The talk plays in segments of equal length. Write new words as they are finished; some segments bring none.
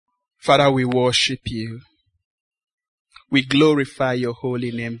Father, we worship you. We glorify your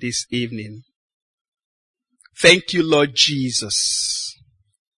holy name this evening. Thank you, Lord Jesus.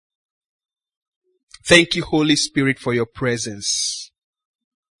 Thank you, Holy Spirit, for your presence.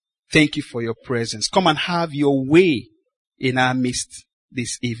 Thank you for your presence. Come and have your way in our midst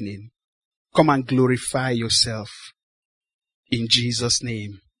this evening. Come and glorify yourself. In Jesus'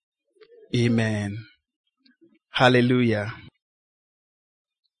 name. Amen. Hallelujah.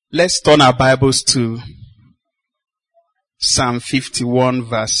 Let's turn our Bibles to Psalm 51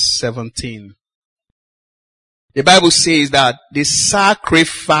 verse 17. The Bible says that the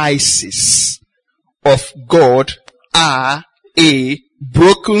sacrifices of God are a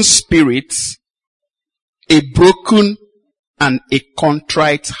broken spirit, a broken and a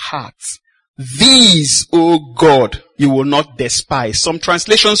contrite heart. These, O God, you will not despise. Some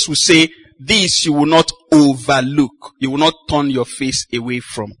translations will say, these you will not overlook. You will not turn your face away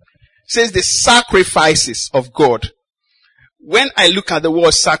from. It says the sacrifices of God. When I look at the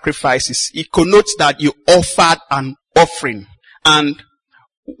word sacrifices, it connotes that you offered an offering. And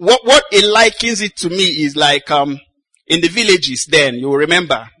what it likens it to me is like, in the villages then, you will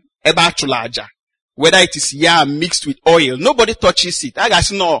remember, eba chulaja. Whether it is yam mixed with oil, nobody touches it. I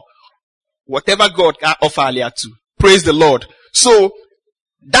guess no, whatever God can offer earlier to. Praise the Lord. So,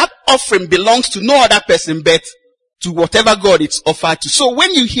 that offering belongs to no other person but to whatever God it's offered to. So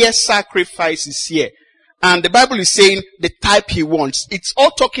when you hear sacrifices here, and the Bible is saying the type he wants, it's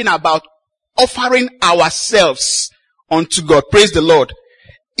all talking about offering ourselves unto God. Praise the Lord.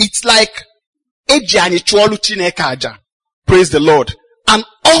 It's like praise the Lord. An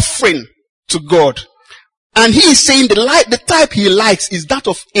offering to God. And he is saying the type he likes is that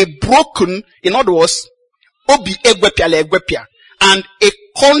of a broken, in other words, obi egwepia, and a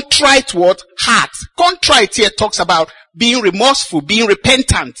contrite what? Heart. Contrite here talks about being remorseful, being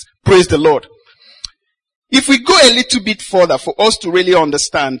repentant. Praise the Lord. If we go a little bit further for us to really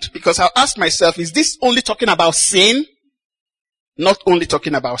understand, because I'll ask myself, is this only talking about sin? Not only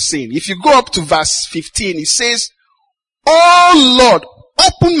talking about sin. If you go up to verse 15, it says, "Oh Lord,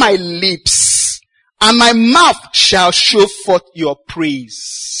 open my lips, and my mouth shall show forth your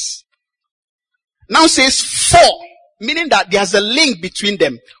praise." Now it says, "For," meaning that there's a link between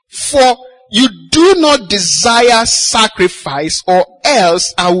them. "For you do not desire sacrifice, or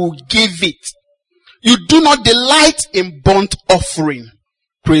else I will give it. You do not delight in burnt offering."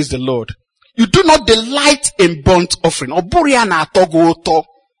 Praise the Lord. You do not delight in burnt offering.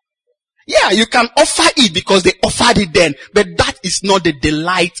 Yeah, you can offer it because they offered it then, but that is not the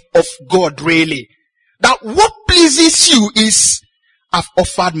delight of God really. That what pleases you is, I've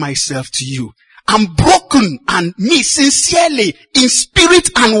offered myself to you. I'm broken, and me sincerely, in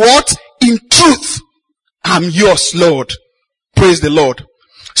spirit and what? In truth. I'm yours, Lord. Praise the Lord.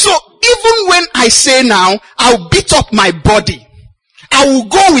 So even when I say now, I'll beat up my body, I will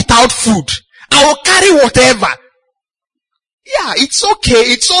go without food, I will carry whatever. Yeah, it's okay,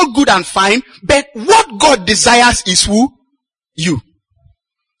 it's all good and fine, but what God desires is who? You.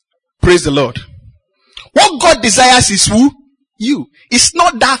 Praise the Lord. What God desires is who? You. It's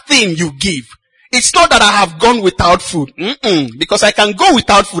not that thing you give. It's not that I have gone without food. Because I can go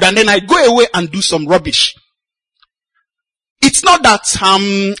without food and then I go away and do some rubbish. It's not that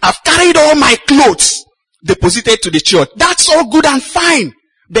I've carried all my clothes deposited to the church. That's all good and fine.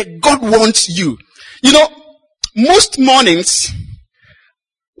 But God wants you. You know, most mornings,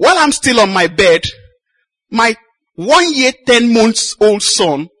 while I'm still on my bed, my 1 year, 10 months old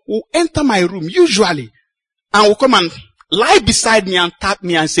son will enter my room usually and will come and lie beside me and tap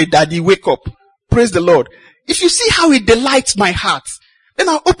me and say, "Daddy, wake up." Praise the Lord. If you see how it delights my heart, then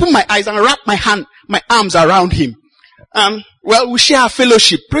I'll open my eyes and wrap my arms around him. Well, we share a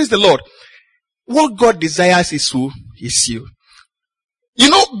fellowship. Praise the Lord. What God desires is who? Is you. You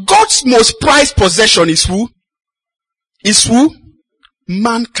know, God's most prized possession is who? Is who?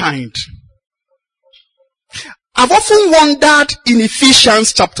 Mankind. I've often wondered in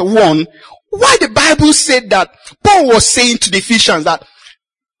Ephesians chapter 1, why the Bible said that Paul was saying to the Ephesians that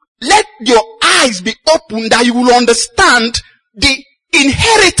let your eyes be open that you will understand the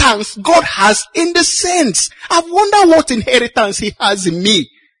inheritance God has in the saints. I've wondered what inheritance he has in me.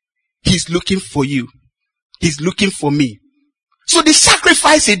 He's looking for you. He's looking for me. So the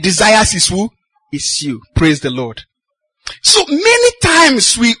sacrifice he desires is who? Is you. Praise the Lord. So many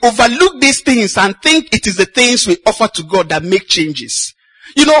times we overlook these things and think it is the things we offer to God that make changes.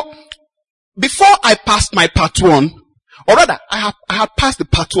 You know, before I passed my part 1, or rather, I had passed the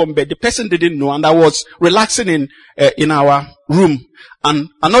part 1, but the person didn't know, and I was relaxing in our room, and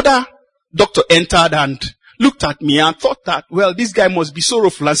another doctor entered and looked at me and thought that, well, this guy must be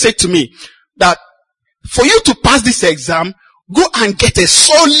sorrowful, and said to me that for you to pass this exam, go and get a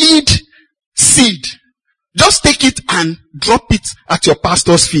solid seed. Just take it and drop it at your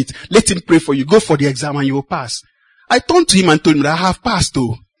pastor's feet. Let him pray for you. Go for the exam and you will pass. I turned to him and told him that I have passed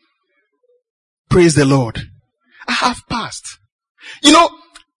too. Praise the Lord. I have passed. You know,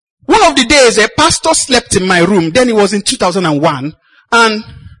 one of the days a pastor slept in my room. Then it was in 2001. And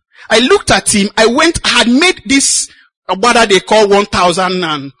I looked at him. I had made this, what they call 1000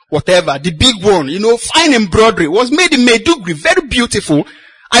 and whatever, the big one, you know, fine embroidery. It was made in Maiduguri, very beautiful.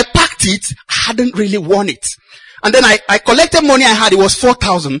 I packed it. I hadn't really worn it. And then I collected money I had. It was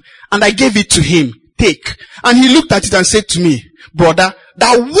 4,000. And I gave it to him. Take. And he looked at it and said to me, brother,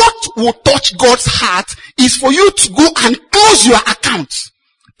 that what will touch God's heart is for you to go and close your account.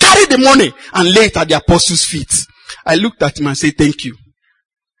 Carry the money and lay it at the apostles' feet. I looked at him and said, thank you.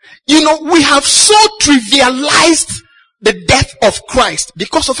 You know, we have so trivialized the death of Christ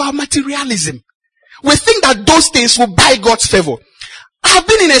because of our materialism. We think that those things will buy God's favor. I've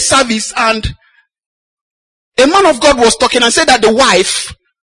been in a service and a man of God was talking and said that the wife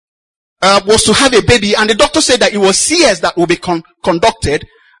was to have a baby, and the doctor said that it was CS that will be conducted.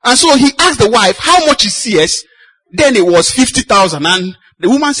 And so he asked the wife, how much is CS? Then it was 50,000, and the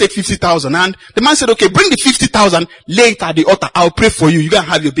woman said 50,000, and the man said, okay, bring the 50,000, lay it at the altar, I'll pray for you, you can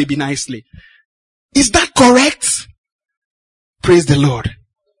have your baby nicely. Is that correct? Praise the Lord.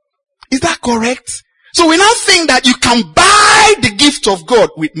 Is that correct? So we now think that you can buy the gift of God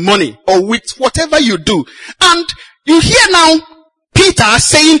with money or with whatever you do. And you hear now Peter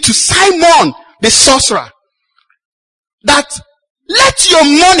saying to Simon the sorcerer that let your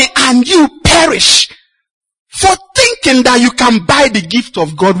money and you perish for thinking that you can buy the gift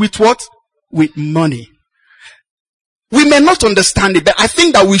of God with what? With money. We may not understand it, but I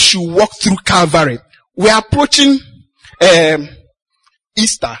think that we should walk through Calvary. We are approaching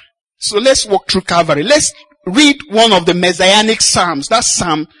Easter. So let's walk through Calvary. Let's read one of the Messianic Psalms. That's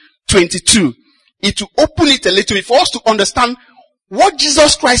Psalm 22. It will open it a little bit for us to understand what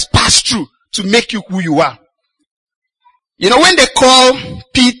Jesus Christ passed through to make you who you are. You know, when they call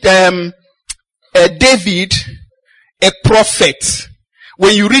David a prophet,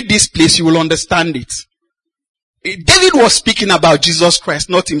 when you read this place, you will understand it. David was speaking about Jesus Christ,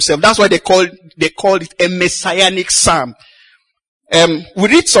 not himself. That's why they called it a Messianic Psalm. We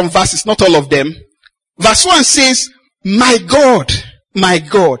read some verses, not all of them. Verse 1 says, my God,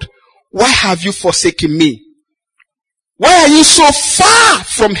 why have you forsaken me? Why are you so far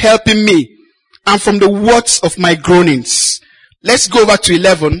from helping me and from the words of my groanings? Let's go over to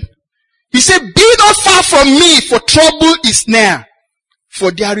 11. He said, be not far from me, for trouble is near,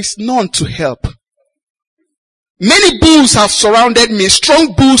 for there is none to help. Many bulls have surrounded me.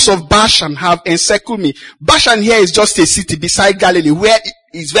 Strong bulls of Bashan have encircled me. Bashan here is just a city beside Galilee where it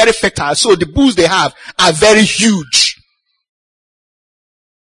is very fertile. So the bulls they have are very huge.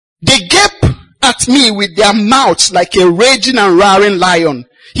 They gape at me with their mouths like a raging and roaring lion.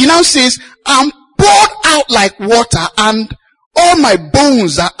 He now says, I'm poured out like water and all my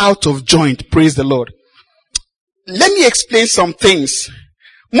bones are out of joint. Praise the Lord. Let me explain some things.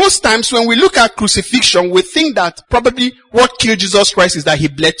 Most times when we look at crucifixion, we think that probably what killed Jesus Christ is that he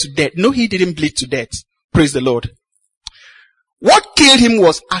bled to death. No, he didn't bleed to death. Praise the Lord. What killed him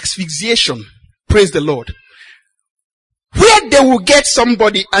was asphyxiation. Praise the Lord. Where they will get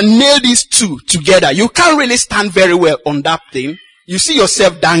somebody and nail these two together, you can't really stand very well on that thing. You see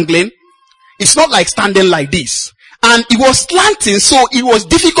yourself dangling. It's not like standing like this. And it was slanting, so it was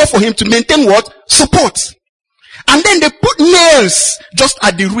difficult for him to maintain what? Support. And then they put nails just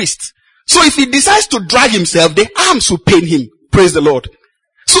at the wrist. So if he decides to drag himself, the arms will pain him. Praise the Lord.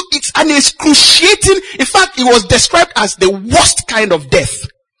 So it's an excruciating, in fact, it was described as the worst kind of death.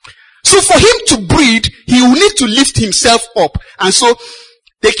 So for him to breathe, he will need to lift himself up. And so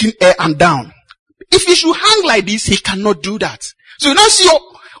taking air and down. If he should hang like this, he cannot do that. So you now see,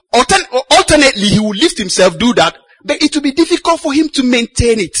 alternately, he will lift himself, do that, but it will be difficult for him to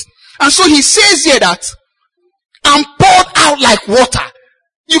maintain it. And so he says here that, I'm poured out like water.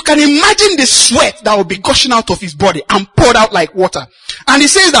 You can imagine the sweat that will be gushing out of his body. I'm poured out like water. And he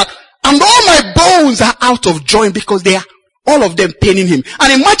says that, and all my bones are out of joint because they are all of them paining him.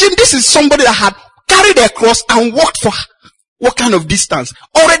 And imagine this is somebody that had carried a cross and walked for what kind of distance?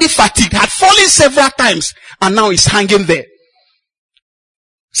 Already fatigued, had fallen several times, and now he's hanging there.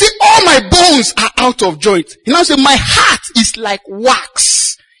 See, all my bones are out of joint. He now says, my heart is like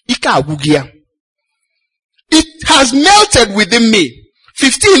wax. Ika agugia. It has melted within me.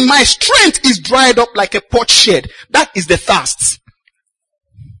 15, my strength is dried up like a potsherd. That is the thirst.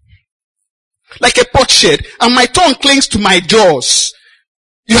 like a potsherd, and my tongue clings to my jaws.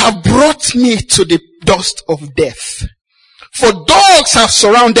 You have brought me to the dust of death. For dogs have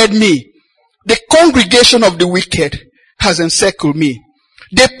surrounded me. The congregation of the wicked has encircled me.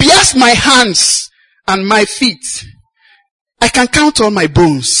 They pierced my hands and my feet. I can count all my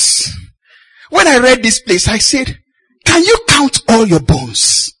bones. When I read this place, I said, can you count all your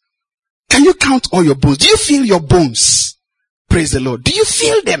bones? Can you count all your bones? Do you feel your bones? Praise the Lord. Do you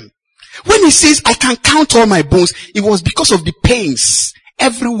feel them? When he says, I can count all my bones, it was because of the pains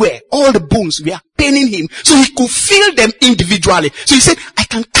everywhere. All the bones were paining him. So he could feel them individually. So he said, I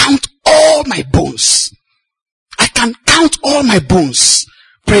can count all my bones. I can count all my bones.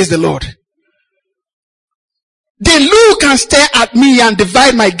 Praise the Lord. They look and stare at me and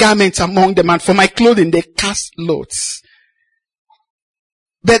divide my garments among them, and for my clothing they cast lots.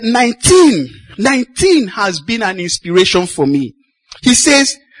 But 19 has been an inspiration for me. He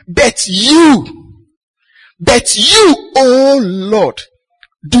says, but you, oh Lord,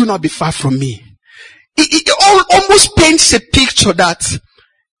 do not be far from me. It almost paints a picture that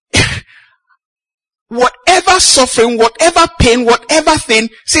whatever suffering, whatever pain, whatever thing,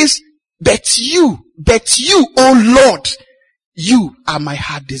 says, but you, oh Lord, you are my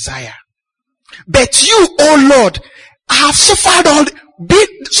heart desire. But you, oh Lord, I have suffered all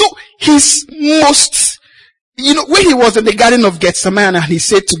so his most, when he was in the Garden of Gethsemane and he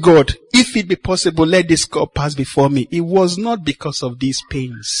said to God, if it be possible, let this cup pass before me. It was not because of these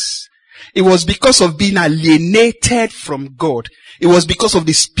pains. It was because of being alienated from God. It was because of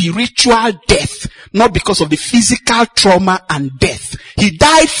the spiritual death, not because of the physical trauma and death. He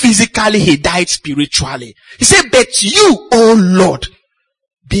died physically, he died spiritually. He said, but you, oh Lord,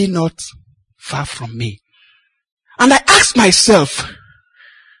 be not far from me. And I asked myself,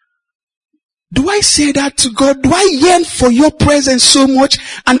 do I say that to God? Do I yearn for your presence so much?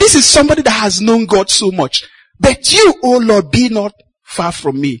 And this is somebody that has known God so much. But you, oh Lord, be not far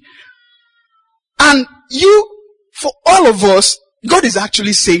from me. And for all of us, God is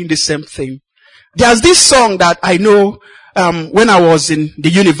actually saying the same thing. There's this song that I know, when I was in the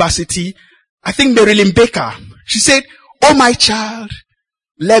university, I think Marilyn Baker, she said, oh my child,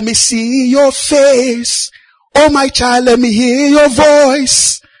 let me see your face. Oh my child, let me hear your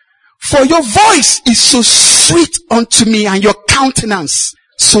voice. For your voice is so sweet unto me, and your countenance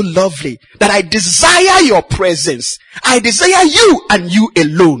so lovely, that I desire your presence. I desire you and you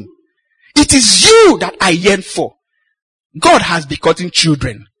alone. It is you that I yearn for. God has begotten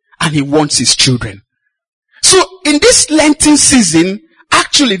children, and he wants his children. So in this Lenten season,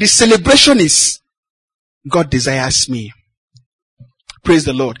 actually the celebration is, God desires me. Praise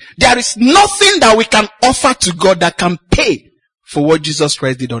the Lord. There is nothing that we can offer to God that can pay for what Jesus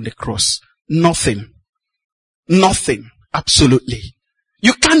Christ did on the cross. Nothing. Nothing. Absolutely.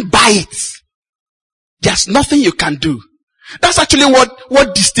 You can't buy it. There's nothing you can do. That's actually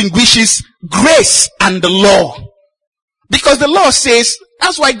what distinguishes grace and the law. Because the law says,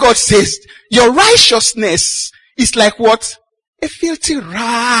 that's why God says, your righteousness is like what? A filthy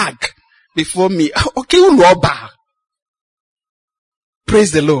rag before me. Okay, Uloba.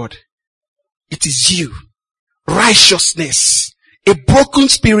 Praise the Lord. It is you. Righteousness. A broken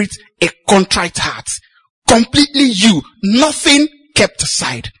spirit, a contrite heart. Completely you. Nothing kept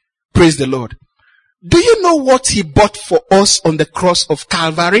aside. Praise the Lord. Do you know what he bought for us on the cross of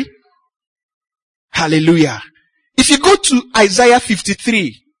Calvary? Hallelujah. If you go to Isaiah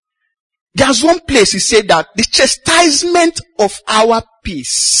 53, there's one place he said that the chastisement of our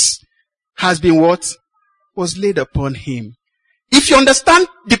peace has been what? Was laid upon him. If you understand,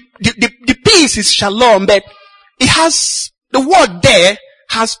 the peace is shalom, but it has, the word there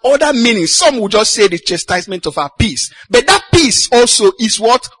has other meanings. Some will just say the chastisement of our peace. But that peace also is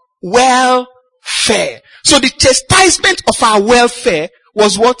what? Welfare. So the chastisement of our welfare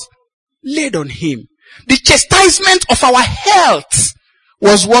was what? Laid on him. The chastisement of our health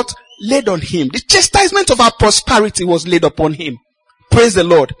was what? Laid on him. The chastisement of our prosperity was laid upon him. Praise the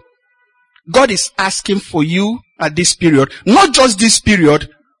Lord. God is asking for you at this period, not just this period,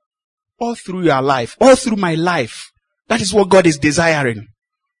 all through your life, all through my life. That is what God is desiring.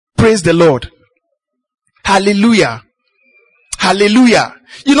 Praise the Lord. Hallelujah. Hallelujah.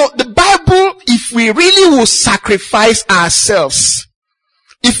 You know, the Bible, if we really will sacrifice ourselves,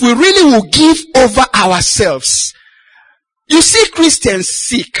 if we really will give over ourselves, you see Christians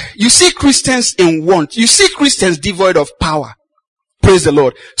sick. You see Christians in want. You see Christians devoid of power. Praise the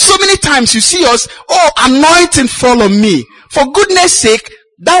Lord. So many times you see us, anointing fall on me. For goodness sake,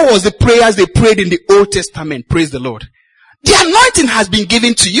 that was the prayers they prayed in the Old Testament. Praise the Lord. The anointing has been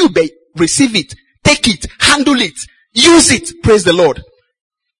given to you, but receive it, take it, handle it, use it. Praise the Lord.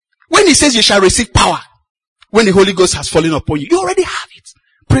 When he says you shall receive power, when the Holy Ghost has fallen upon you, you already have it.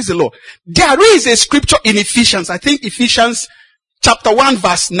 Praise the Lord. There is a scripture in Ephesians, I think Ephesians chapter 1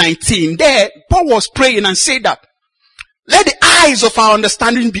 verse 19. There, Paul was praying and said that, let the eyes of our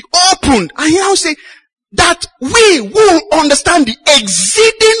understanding be opened. And he now say, that we will understand the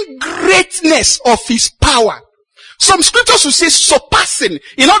exceeding greatness of his power. Some scriptures will say surpassing.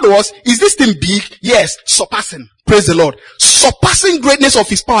 In other words, is this thing big? Yes, surpassing. Praise the Lord. Surpassing greatness of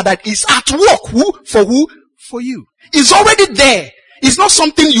his power that is at work. Who? For who? For you. It's already there. It's not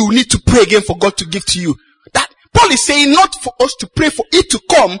something you need to pray again for God to give to you. That Paul is saying not for us to pray for it to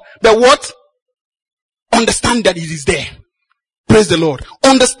come, but what? Understand that it is there. Praise the Lord.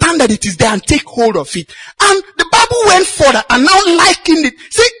 Understand that it is there and take hold of it. And the Bible went further and now likened it.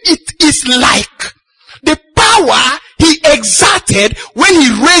 Say it is like the power he exerted when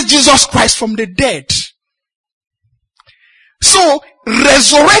he raised Jesus Christ from the dead. So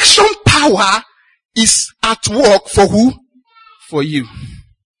resurrection power is at work for who? For you.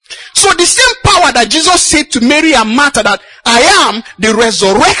 So the same power that Jesus said to Mary and Martha that I am the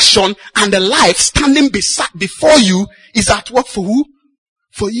resurrection and the life standing before you is at work for who?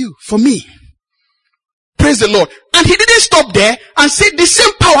 For you. For me. Praise the Lord. And he didn't stop there and said the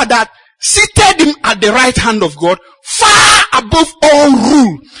same power that seated him at the right hand of God far above all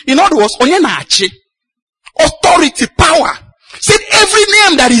rule. In other words, authority, power. Said every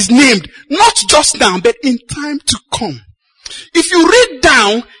name that is named, not just now, but in time to come. If you read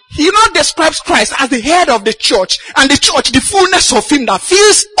down, he now describes Christ as the head of the church, and the church, the fullness of him that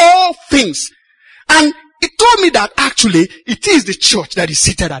fills all things. And it told me that actually, it is the church that is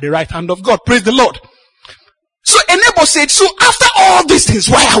seated at the right hand of God. Praise the Lord. So a neighbor said, so after all these things,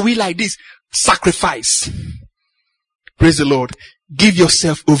 why are we like this? Sacrifice. Praise the Lord. Give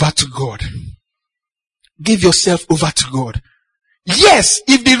yourself over to God. Give yourself over to God. Yes,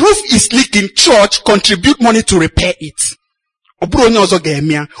 if the roof is leaking, church, contribute money to repair it.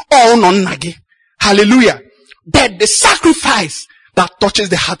 Hallelujah. But the sacrifice that touches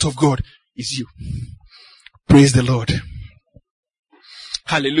the heart of God is you. Praise the Lord.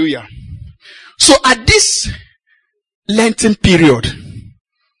 Hallelujah. So at this Lenten period,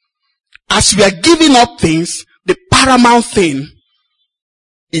 as we are giving up things, the paramount thing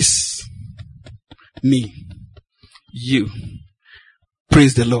is me. You.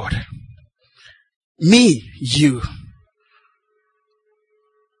 Praise the Lord. Me, you.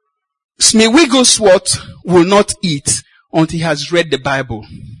 Smee Wigglesworth will not eat until he has read the Bible.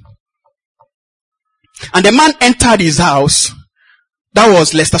 And the man entered his house. That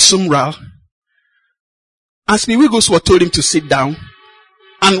was Lester Sumrall. And Smee Wigglesworth told him to sit down.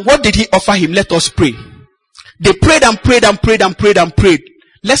 And what did he offer him? Let us pray. They prayed and prayed and prayed and prayed and prayed.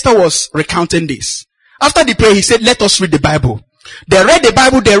 Lester was recounting this. After the prayer, he said, let us read the Bible. They read the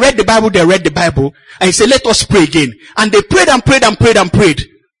Bible, they read the Bible, they read the Bible. And he said, let us pray again. And they prayed and prayed and prayed and prayed.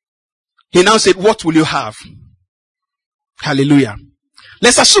 He now said, what will you have? Hallelujah.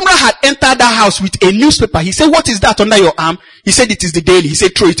 Lester Sumrall had entered that house with a newspaper. He said, what is that under your arm? He said, it is the Daily. He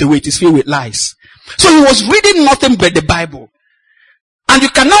said, throw it away. It is filled with lies. So he was reading nothing but the Bible. And you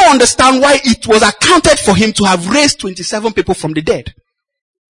can now understand why it was accounted for him to have raised 27 people from the dead.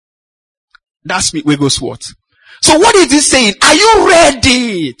 That's Smee Wigglesworth. So what is he saying? Are you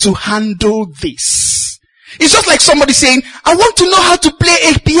ready to handle this? It's just like somebody saying, I want to know how to play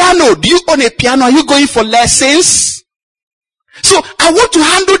a piano. Do you own a piano? Are you going for lessons? So I want to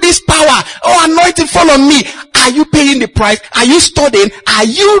handle this power. Oh, anointing fall on me. Are you paying the price? Are you studying? Are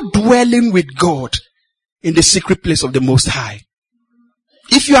you dwelling with God in the secret place of the Most High?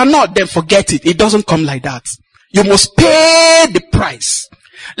 If you are not, then forget it. It doesn't come like that. You must pay the price.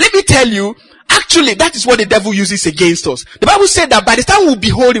 Let me tell you, actually, that is what the devil uses against us. The Bible said that by the time we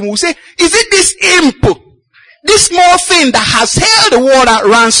behold him, we'll say, is it this imp? This small thing that has held the world at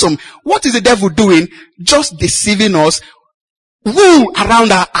ransom? What is the devil doing? Just deceiving us. Wool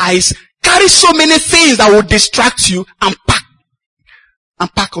around our eyes. Carry so many things that will distract you and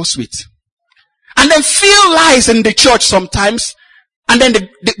pack us with. And then feel lies in the church sometimes. And then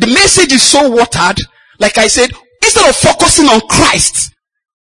the message is so watered. Like I said, instead of focusing on Christ,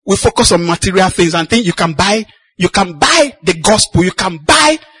 we focus on material things and think you can buy the gospel, you can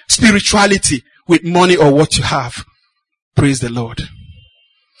buy spirituality with money or what you have. Praise the Lord.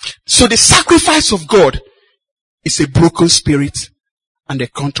 So the sacrifice of God is a broken spirit and a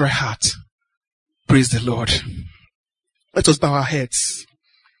contrite heart. Praise the Lord. Let us bow our heads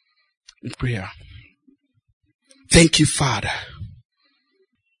in prayer. Thank you, Father.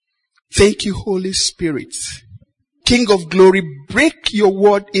 Thank you, Holy Spirit. King of glory, break your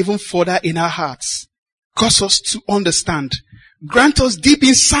word even further in our hearts. Cause us to understand Grant us deep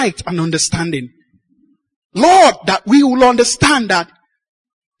insight and understanding. Lord, that we will understand that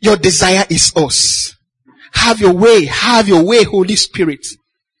your desire is us. Have your way, Holy Spirit.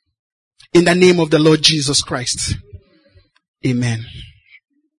 In the name of the Lord Jesus Christ. Amen.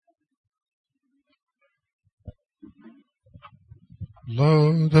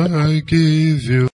 Lord, I give you